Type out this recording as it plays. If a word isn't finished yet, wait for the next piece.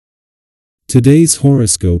Today's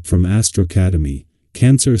horoscope from AstroCademy,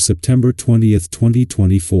 Cancer, September 20th,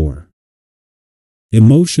 2024.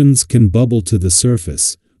 Emotions can bubble to the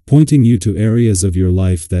surface, pointing you to areas of your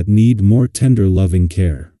life that need more tender, loving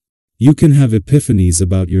care. You can have epiphanies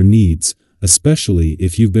about your needs, especially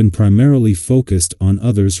if you've been primarily focused on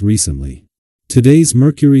others recently. Today's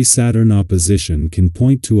Mercury-Saturn opposition can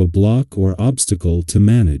point to a block or obstacle to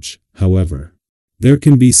manage. However, there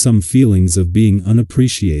can be some feelings of being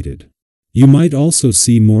unappreciated. You might also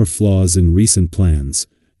see more flaws in recent plans,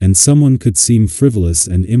 and someone could seem frivolous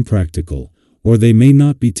and impractical, or they may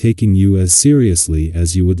not be taking you as seriously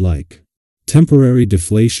as you would like. Temporary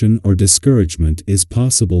deflation or discouragement is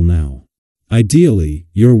possible now. Ideally,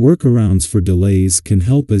 your workarounds for delays can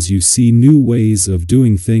help as you see new ways of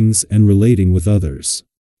doing things and relating with others.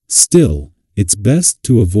 Still, it's best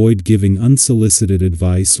to avoid giving unsolicited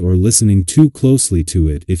advice or listening too closely to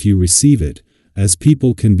it if you receive it, as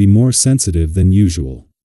people can be more sensitive than usual.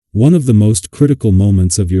 One of the most critical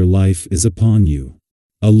moments of your life is upon you.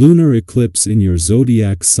 A lunar eclipse in your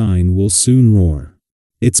zodiac sign will soon roar.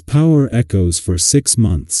 Its power echoes for 6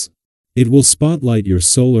 months. It will spotlight your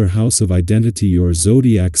solar house of identity, your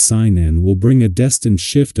zodiac sign, and will bring a destined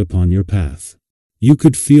shift upon your path. You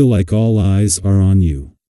could feel like all eyes are on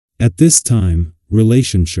you. At this time,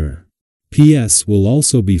 relationship PS will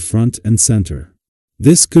also be front and center.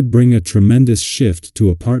 This could bring a tremendous shift to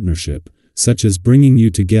a partnership, such as bringing you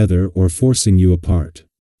together or forcing you apart.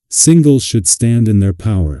 Singles should stand in their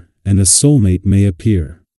power, and a soulmate may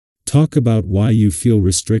appear. Talk about why you feel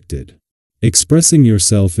restricted. Expressing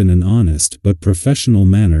yourself in an honest but professional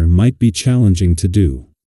manner might be challenging to do.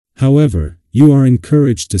 However, you are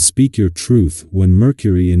encouraged to speak your truth when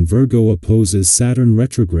Mercury in Virgo opposes Saturn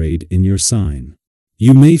retrograde in your sign.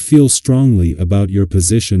 You may feel strongly about your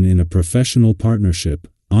position in a professional partnership,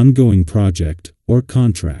 ongoing project, or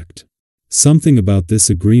contract. Something about this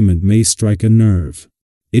agreement may strike a nerve.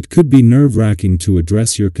 It could be nerve-wracking to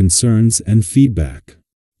address your concerns and feedback.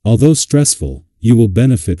 Although stressful, you will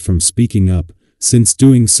benefit from speaking up, since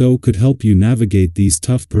doing so could help you navigate these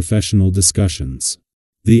tough professional discussions.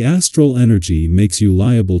 The astral energy makes you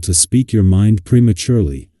liable to speak your mind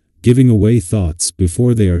prematurely, giving away thoughts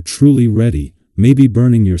before they are truly ready, maybe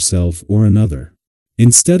burning yourself or another.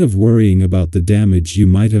 Instead of worrying about the damage you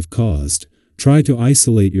might have caused, try to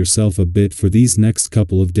isolate yourself a bit for these next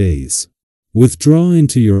couple of days. Withdraw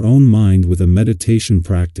into your own mind with a meditation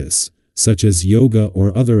practice, such as yoga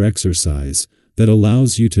or other exercise, that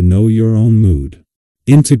allows you to know your own mood.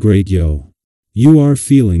 Integrate your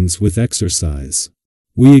feelings with exercise.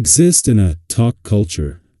 We exist in a talk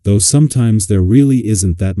culture, though sometimes there really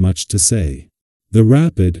isn't that much to say. The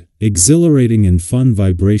rapid, exhilarating and fun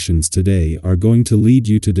vibrations today are going to lead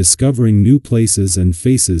you to discovering new places and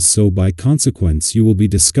faces, so by consequence you will be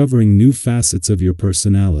discovering new facets of your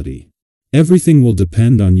personality. Everything will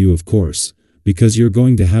depend on you, of course, because you're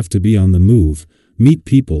going to have to be on the move, meet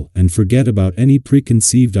people, and forget about any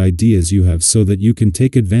preconceived ideas you have so that you can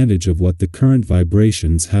take advantage of what the current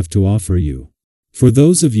vibrations have to offer you. For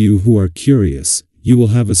those of you who are curious, you will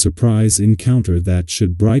have a surprise encounter that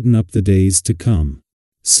should brighten up the days to come.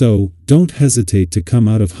 So, don't hesitate to come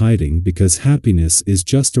out of hiding, because happiness is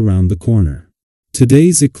just around the corner.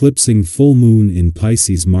 Today's eclipsing full moon in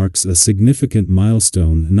Pisces marks a significant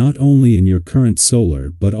milestone not only in your current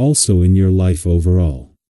solar but also in your life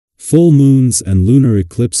overall. Full moons and lunar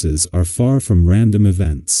eclipses are far from random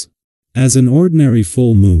events. As an ordinary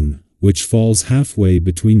full moon, which falls halfway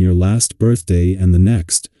between your last birthday and the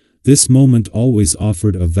next, this moment always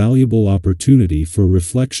offered a valuable opportunity for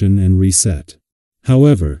reflection and reset.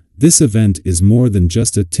 However, this event is more than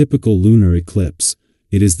just a typical lunar eclipse.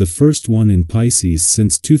 It is the first one in Pisces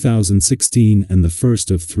since 2016 and the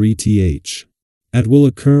first of 3 that will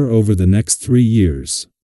occur over the next 3 years.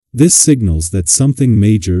 This signals that something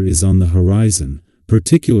major is on the horizon,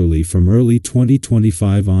 particularly from early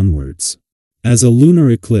 2025 onwards. As a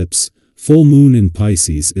lunar eclipse, full moon in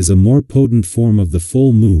Pisces is a more potent form of the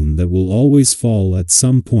full moon that will always fall at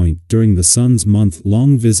some point during the sun's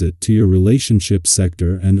month-long visit to your relationship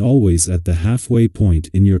sector and always at the halfway point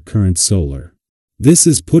in your current solar. This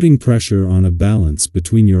is putting pressure on a balance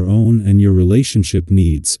between your own and your relationship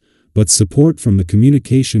needs, but support from the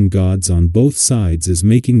communication gods on both sides is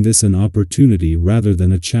making this an opportunity rather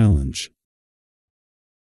than a challenge.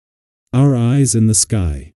 Our eyes in the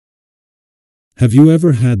sky. Have you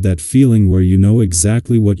ever had that feeling where you know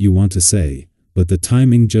exactly what you want to say, but the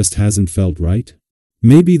timing just hasn't felt right?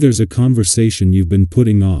 Maybe there's a conversation you've been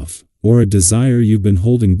putting off, or a desire you've been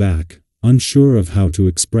holding back, unsure of how to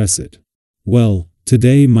express it. Well,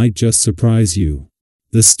 today might just surprise you.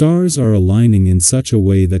 The stars are aligning in such a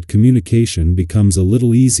way that communication becomes a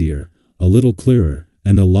little easier, a little clearer,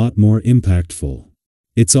 and a lot more impactful.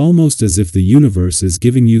 It's almost as if the universe is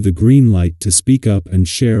giving you the green light to speak up and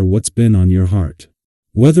share what's been on your heart.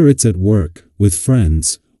 Whether it's at work, with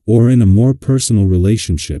friends, or in a more personal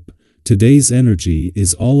relationship, today's energy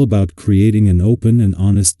is all about creating an open and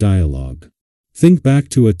honest dialogue. Think back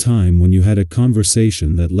to a time when you had a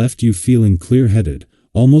conversation that left you feeling clear-headed,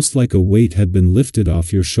 almost like a weight had been lifted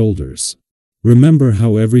off your shoulders. Remember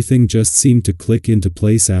how everything just seemed to click into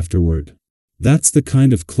place afterward? That's the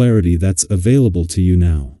kind of clarity that's available to you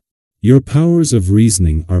now. Your powers of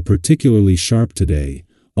reasoning are particularly sharp today,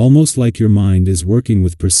 almost like your mind is working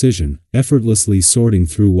with precision, effortlessly sorting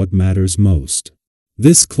through what matters most.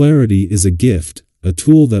 This clarity is a gift, a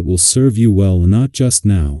tool that will serve you well not just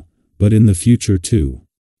now, but in the future too.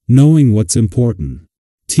 Knowing what's important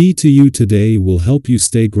to you today will help you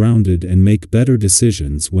stay grounded and make better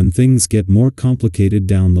decisions when things get more complicated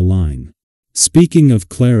down the line. Speaking of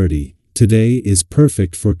clarity, today is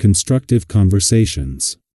perfect for constructive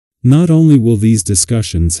conversations. Not only will these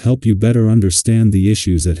discussions help you better understand the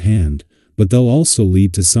issues at hand, but they'll also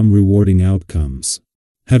lead to some rewarding outcomes.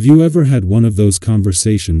 Have you ever had one of those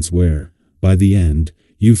conversations where, by the end,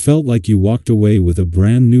 you felt like you walked away with a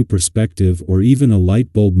brand new perspective or even a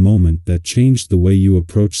light bulb moment that changed the way you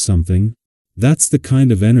approach something? That's the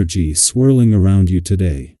kind of energy swirling around you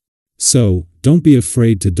today. So, don't be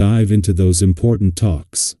afraid to dive into those important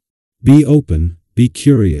talks. Be open, be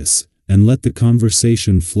curious, and let the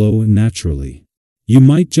conversation flow naturally. You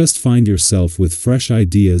might just find yourself with fresh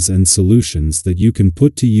ideas and solutions that you can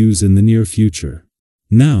put to use in the near future.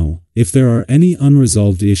 Now, if there are any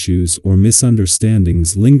unresolved issues or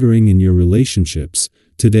misunderstandings lingering in your relationships,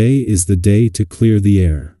 today is the day to clear the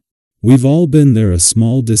air. We've all been there. A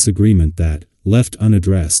small disagreement that, left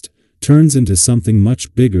unaddressed, turns into something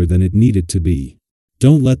much bigger than it needed to be.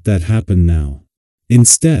 Don't let that happen now.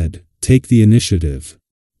 Instead, take the initiative.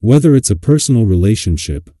 Whether it's a personal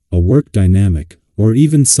relationship, a work dynamic, or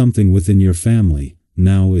even something within your family,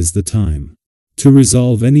 now is the time to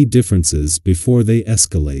resolve any differences before they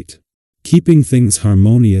escalate. Keeping things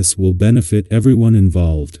harmonious will benefit everyone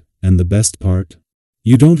involved, and the best part?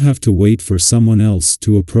 You don't have to wait for someone else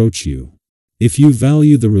to approach you. If you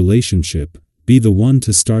value the relationship, be the one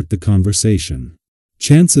to start the conversation.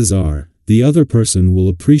 Chances are, the other person will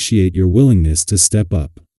appreciate your willingness to step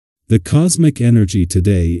up. The cosmic energy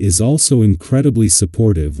today is also incredibly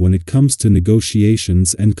supportive when it comes to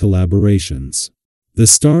negotiations and collaborations. The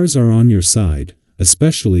stars are on your side,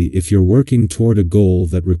 especially if you're working toward a goal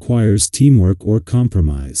that requires teamwork or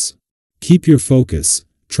compromise. Keep your focus,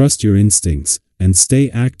 trust your instincts, and stay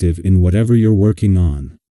active in whatever you're working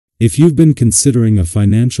on. If you've been considering a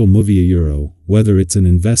financial move, whether it's an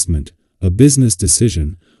investment, a business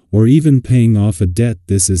decision, or even paying off a debt,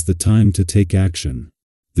 this is the time to take action.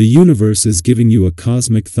 The universe is giving you a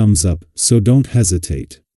cosmic thumbs up, so don't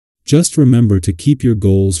hesitate. Just remember to keep your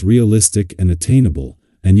goals realistic and attainable,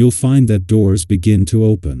 and you'll find that doors begin to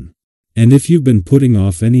open. And if you've been putting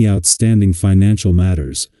off any outstanding financial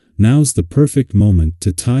matters, now's the perfect moment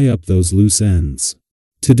to tie up those loose ends.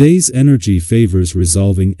 Today's energy favors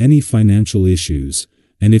resolving any financial issues,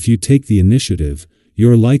 and if you take the initiative,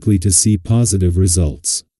 you're likely to see positive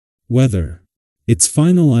results. Whether it's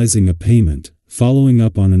finalizing a payment, following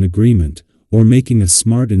up on an agreement, or making a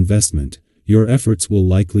smart investment, your efforts will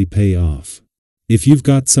likely pay off. If you've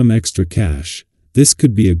got some extra cash, this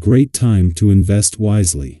could be a great time to invest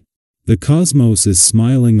wisely. The cosmos is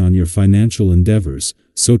smiling on your financial endeavors,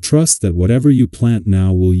 so trust that whatever you plant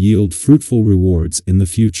now will yield fruitful rewards in the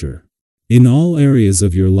future. In all areas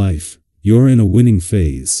of your life, you're in a winning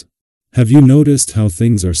phase. Have you noticed how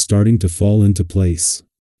things are starting to fall into place?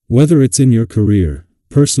 Whether it's in your career,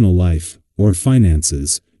 personal life, or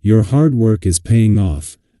finances, your hard work is paying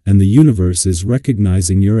off, and the universe is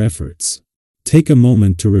recognizing your efforts. Take a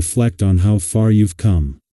moment to reflect on how far you've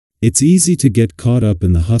come. It's easy to get caught up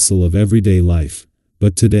in the hustle of everyday life,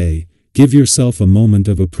 but today, give yourself a moment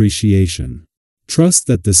of appreciation. Trust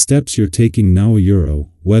that the steps you're taking now,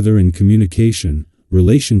 whether in communication,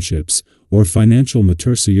 relationships, or financial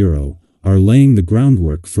matters, are laying the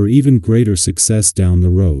groundwork for even greater success down the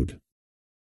road.